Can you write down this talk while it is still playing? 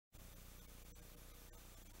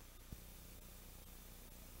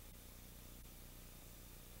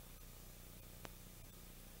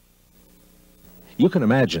You can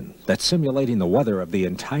imagine that simulating the weather of the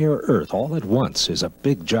entire Earth all at once is a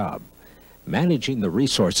big job. Managing the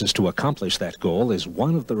resources to accomplish that goal is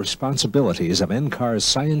one of the responsibilities of NCAR's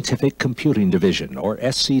Scientific Computing Division, or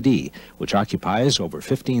SCD, which occupies over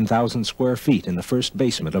 15,000 square feet in the first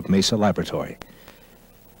basement of Mesa Laboratory.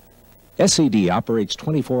 SCD operates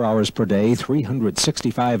 24 hours per day,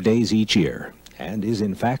 365 days each year, and is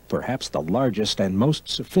in fact perhaps the largest and most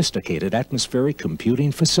sophisticated atmospheric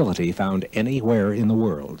computing facility found anywhere in the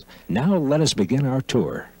world. Now let us begin our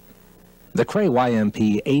tour. The CRAY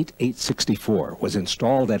Y-MP 8864 was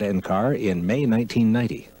installed at NCAR in May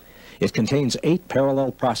 1990. It contains 8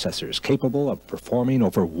 parallel processors capable of performing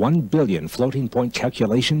over 1 billion floating point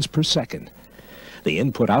calculations per second. The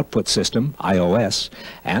input-output system, IOS,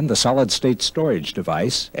 and the solid-state storage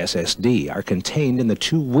device, SSD, are contained in the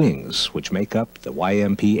 2 wings, which make up the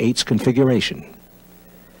Y-MP-8's configuration.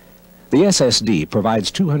 The SSD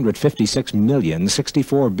provides 256 million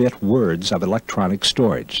 64-bit words of electronic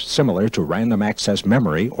storage, similar to random access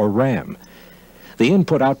memory, or RAM. The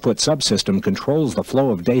input-output subsystem controls the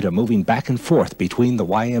flow of data moving back and forth between the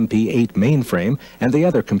Y-MP-8 mainframe and the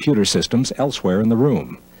other computer systems elsewhere in the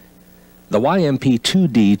room. The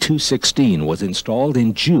Y-MP-2D-216 was installed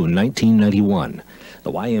in June 1991.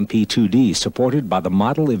 The Y-MP-2D, supported by the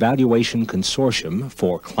Model Evaluation Consortium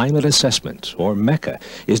for Climate Assessment, or MECCA,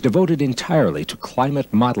 is devoted entirely to climate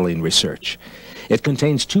modeling research. It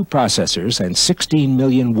contains 2 processors and 16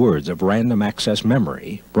 million words of random access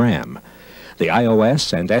memory, RAM. The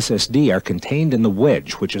iOS and SSD are contained in the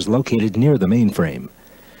wedge, which is located near the mainframe.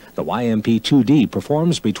 The Y-MP-2D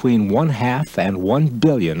performs between 1/2 and 1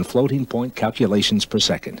 billion floating point calculations per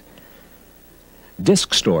second.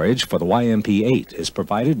 Disk storage for the Y-MP-8 is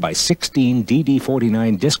provided by 16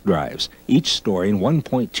 DD49 disk drives, each storing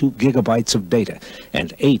 1.2 gigabytes of data,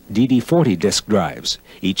 and 8 DD40 disk drives,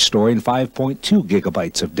 each storing 5.2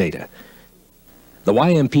 gigabytes of data. The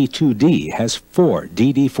Y-MP-2D has 4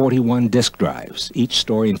 DD41 disk drives, each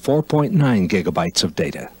storing 4.9 gigabytes of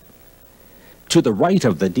data. To the right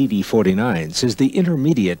of the DD49s is the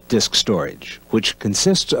intermediate disk storage, which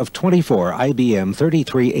consists of 24 IBM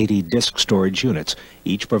 3380 disk storage units,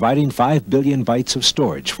 each providing 5 billion bytes of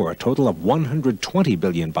storage for a total of 120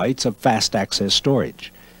 billion bytes of fast access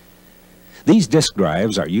storage. These disk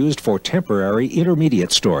drives are used for temporary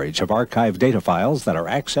intermediate storage of archived data files that are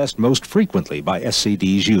accessed most frequently by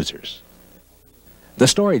SCD's users. The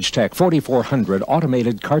StorageTek 4400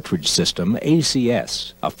 Automated Cartridge System,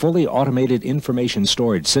 ACS, a fully automated information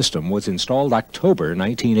storage system, was installed October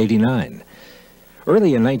 1989.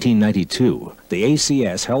 Early in 1992, the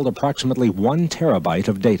ACS held approximately 1 terabyte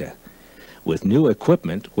of data. With new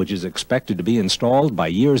equipment, which is expected to be installed by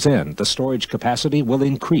year's end, the storage capacity will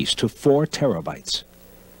increase to 4 terabytes.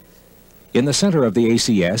 In the center of the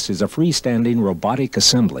ACS is a freestanding robotic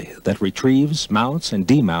assembly that retrieves, mounts, and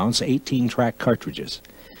demounts 18-track cartridges.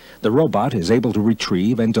 The robot is able to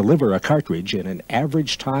retrieve and deliver a cartridge in an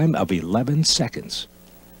average time of 11 seconds.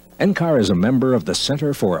 NCAR is a member of the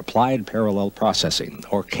Center for Applied Parallel Processing,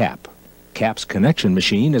 or CAP. CAP's connection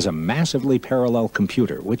machine is a massively parallel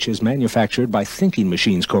computer which is manufactured by Thinking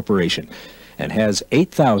Machines Corporation and has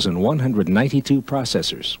 8,192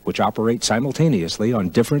 processors, which operate simultaneously on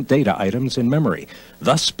different data items in memory,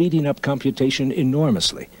 thus speeding up computation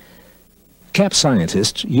enormously. CAP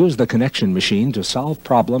scientists use the connection machine to solve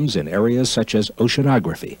problems in areas such as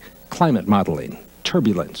oceanography, climate modeling,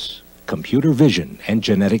 turbulence, computer vision, and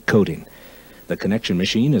genetic coding. The connection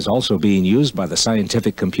machine is also being used by the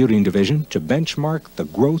Scientific Computing Division to benchmark the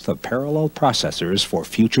growth of parallel processors for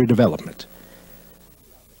future development.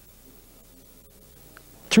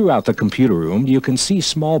 Throughout the computer room, you can see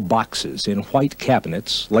small boxes in white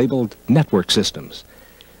cabinets labeled network systems.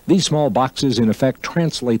 These small boxes in effect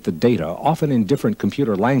translate the data, often in different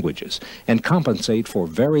computer languages, and compensate for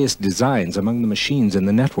various designs among the machines in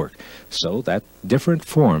the network, so that different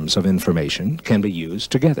forms of information can be used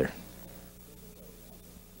together.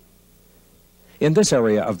 In this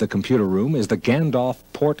area of the computer room is the Gandalf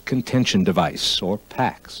Port Contention Device, or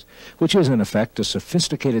PACX, which is in effect a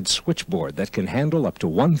sophisticated switchboard that can handle up to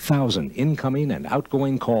 1,000 incoming and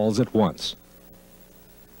outgoing calls at once.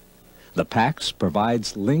 The PACX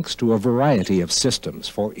provides links to a variety of systems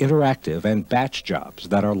for interactive and batch jobs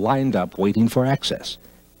that are lined up waiting for access.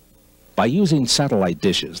 By using satellite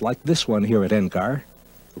dishes like this one here at NCAR,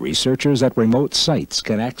 researchers at remote sites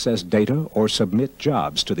can access data or submit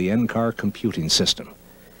jobs to the NCAR computing system.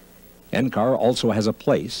 NCAR also has a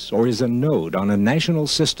place, or is a node, on a national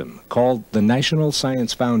system called the National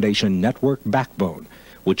Science Foundation Network Backbone,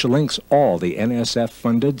 which links all the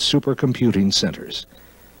NSF-funded supercomputing centers.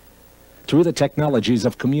 Through the technologies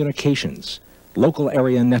of communications, local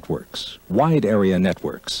area networks, wide area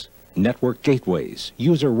networks, network gateways,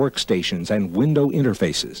 user workstations, and window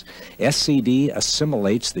interfaces. SCD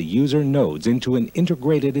assimilates the user nodes into an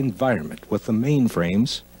integrated environment with the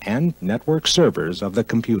mainframes and network servers of the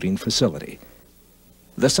computing facility.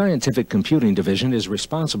 The Scientific Computing Division is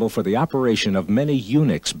responsible for the operation of many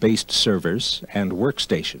Unix-based servers and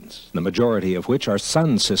workstations, the majority of which are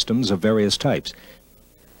Sun systems of various types.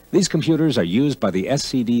 These computers are used by the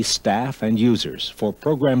SCD staff and users for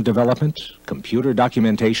program development, computer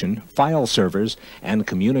documentation, file servers, and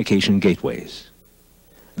communication gateways.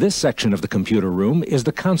 This section of the computer room is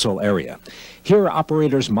the console area. Here,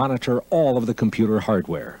 operators monitor all of the computer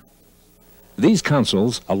hardware. These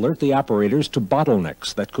consoles alert the operators to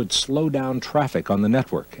bottlenecks that could slow down traffic on the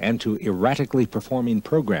network and to erratically performing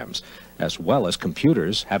programs, as well as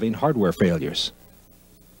computers having hardware failures.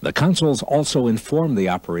 The consoles also inform the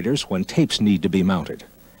operators when tapes need to be mounted.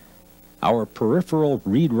 Our peripheral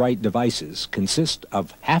read-write devices consist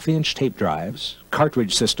of half-inch tape drives,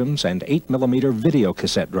 cartridge systems, and 8mm video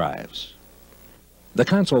cassette drives. The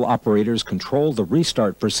console operators control the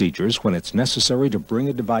restart procedures when it's necessary to bring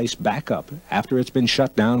a device back up after it's been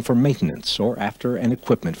shut down for maintenance or after an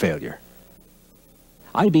equipment failure.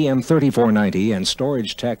 IBM 3490 and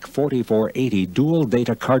StorageTek 4480 dual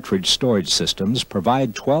data cartridge storage systems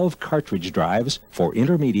provide 12 cartridge drives for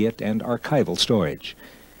intermediate and archival storage.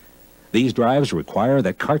 These drives require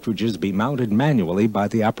that cartridges be mounted manually by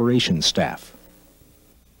the operations staff.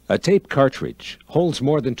 A tape cartridge holds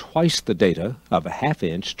more than twice the data of a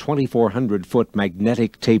half-inch 2400-foot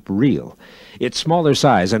magnetic tape reel. Its smaller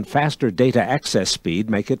size and faster data access speed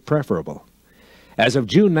make it preferable. As of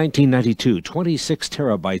June 1992, 26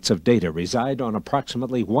 terabytes of data reside on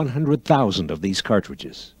approximately 100,000 of these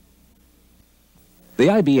cartridges. The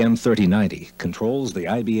IBM 3090 controls the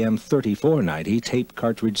IBM 3490 tape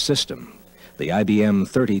cartridge system, the IBM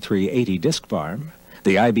 3380 disk farm,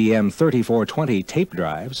 the IBM 3420 tape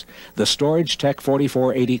drives, the StorageTek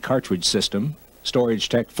 4480 cartridge system,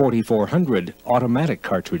 StorageTek 4400 automatic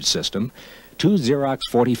cartridge system, 2 Xerox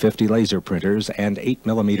 4050 laser printers, and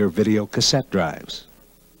 8mm video cassette drives.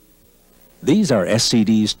 These are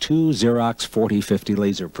SCD's 2 Xerox 4050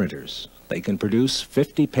 laser printers. They can produce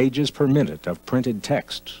 50 pages per minute of printed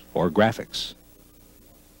text or graphics.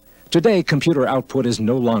 Today, computer output is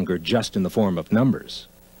no longer just in the form of numbers.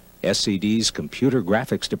 SCD's computer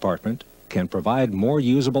graphics department can provide more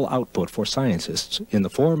usable output for scientists in the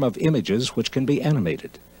form of images which can be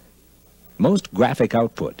animated. Most graphic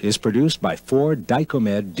output is produced by 4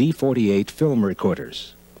 Dycomed D48 film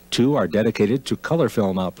recorders. 2 are dedicated to color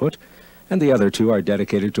film output, and the other 2 are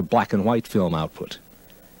dedicated to black and white film output.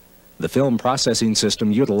 The film processing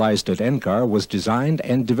system utilized at NCAR was designed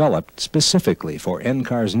and developed specifically for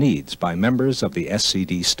NCAR's needs by members of the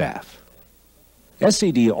SCD staff.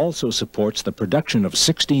 SCD also supports the production of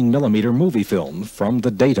 16mm movie film from the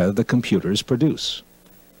data the computers produce.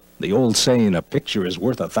 The old saying, "A picture is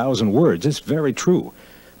worth 1,000 words," is very true,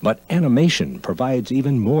 but animation provides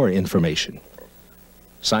even more information.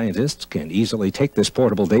 Scientists can easily take this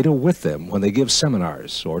portable data with them when they give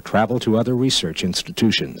seminars or travel to other research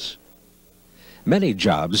institutions. Many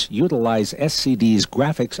jobs utilize SCD's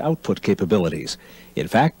graphics output capabilities. In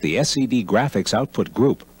fact, the SCD graphics output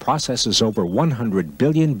group processes over 100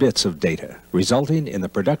 billion bits of data, resulting in the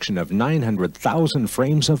production of 900,000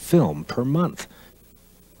 frames of film per month.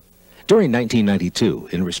 During 1992,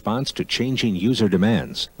 in response to changing user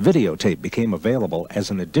demands, videotape became available as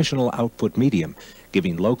an additional output medium,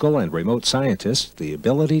 giving local and remote scientists the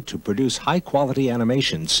ability to produce high-quality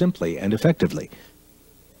animation simply and effectively.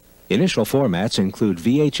 Initial formats include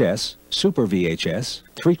VHS, Super VHS,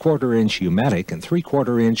 3/4-inch U-matic, and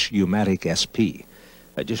 3/4-inch U-matic SP.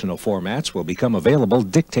 Additional formats will become available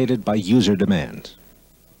dictated by user demand.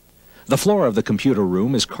 The floor of the computer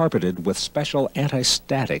room is carpeted with special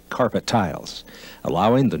anti-static carpet tiles,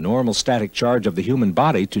 allowing the normal static charge of the human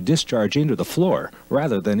body to discharge into the floor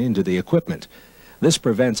rather than into the equipment. This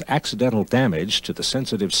prevents accidental damage to the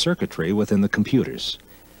sensitive circuitry within the computers.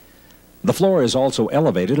 The floor is also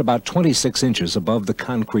elevated about 26 inches above the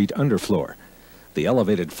concrete underfloor. The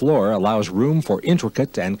elevated floor allows room for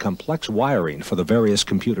intricate and complex wiring for the various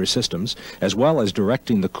computer systems, as well as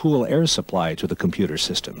directing the cool air supply to the computer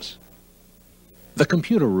systems. The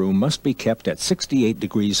computer room must be kept at 68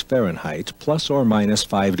 degrees Fahrenheit plus or minus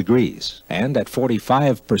 5 degrees, and at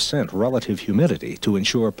 45% relative humidity to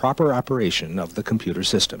ensure proper operation of the computer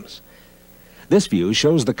systems. This view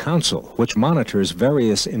shows the console, which monitors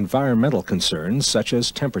various environmental concerns such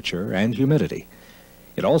as temperature and humidity.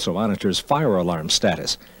 It also monitors fire alarm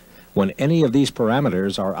status. When any of these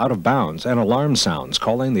parameters are out of bounds, an alarm sounds,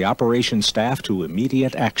 calling the operation staff to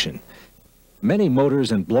immediate action. Many motors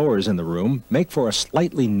and blowers in the room make for a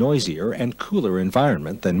slightly noisier and cooler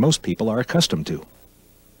environment than most people are accustomed to.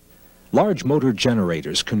 Large motor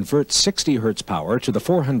generators convert 60 Hz power to the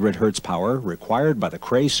 400 Hz power required by the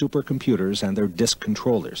CRAY supercomputers and their disk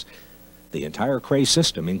controllers. The entire CRAY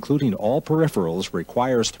system, including all peripherals,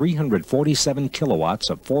 requires 347 kilowatts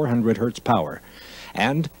of 400 Hz power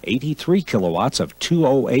and 83 kilowatts of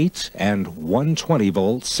 208 and 120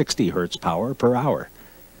 volt 60 Hz power per hour.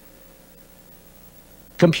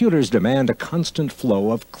 Computers demand a constant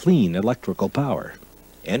flow of clean electrical power.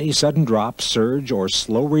 Any sudden drop, surge, or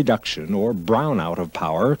slow reduction or brownout of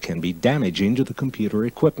power can be damaging to the computer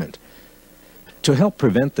equipment. To help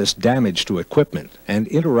prevent this damage to equipment and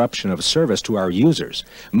interruption of service to our users,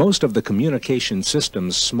 most of the communication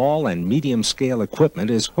system's small and medium-scale equipment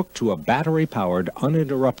is hooked to a battery-powered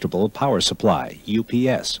uninterruptible power supply,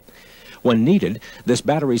 UPS. When needed, this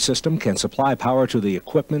battery system can supply power to the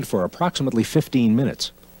equipment for approximately 15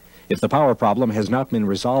 minutes. If the power problem has not been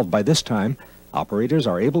resolved by this time, operators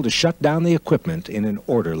are able to shut down the equipment in an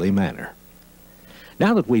orderly manner.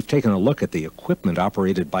 Now that we've taken a look at the equipment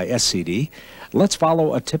operated by SCD, let's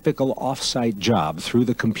follow a typical off-site job through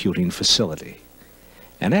the computing facility.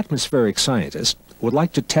 An atmospheric scientist would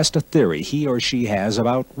like to test a theory he or she has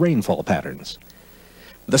about rainfall patterns.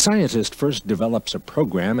 The scientist first develops a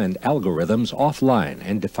program and algorithms offline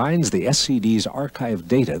and defines the SCD's archived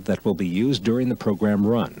data that will be used during the program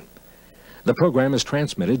run. The program is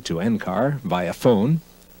transmitted to NCAR via phone,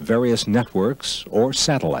 various networks, or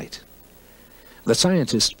satellite. The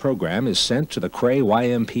scientist's program is sent to the CRAY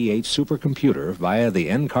Y-MP supercomputer via the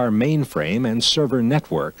NCAR Mainframe and Server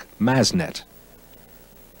network, MASnet.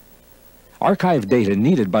 Archive data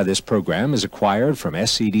needed by this program is acquired from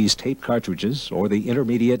SCD's tape cartridges or the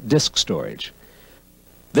intermediate disk storage.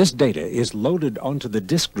 This data is loaded onto the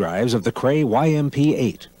disk drives of the CRAY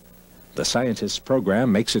Y-MP. The scientist's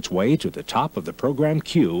program makes its way to the top of the program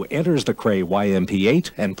queue, enters the CRAY Y-MP,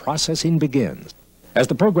 and processing begins. As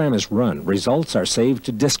the program is run, results are saved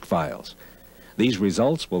to disk files. These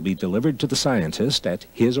results will be delivered to the scientist at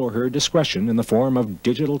his or her discretion in the form of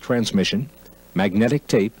digital transmission, magnetic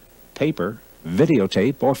tape, paper,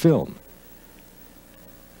 videotape, or film.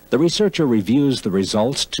 The researcher reviews the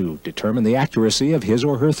results to determine the accuracy of his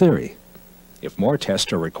or her theory. If more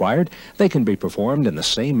tests are required, they can be performed in the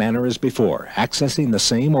same manner as before, accessing the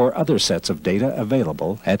same or other sets of data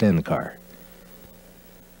available at NCAR.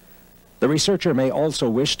 The researcher may also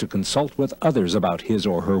wish to consult with others about his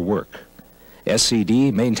or her work.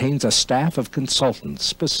 SCD maintains a staff of consultants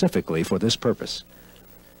specifically for this purpose.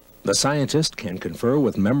 The scientist can confer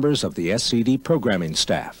with members of the SCD programming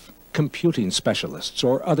staff, computing specialists,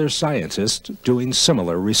 or other scientists doing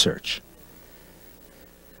similar research.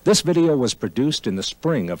 This video was produced in the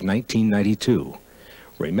spring of 1992.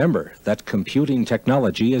 Remember that computing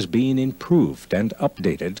technology is being improved and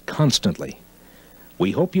updated constantly.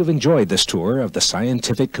 We hope you've enjoyed this tour of the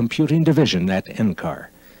Scientific Computing Division at NCAR.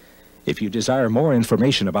 If you desire more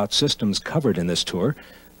information about systems covered in this tour,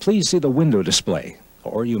 please see the window display,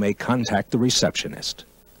 or you may contact the receptionist.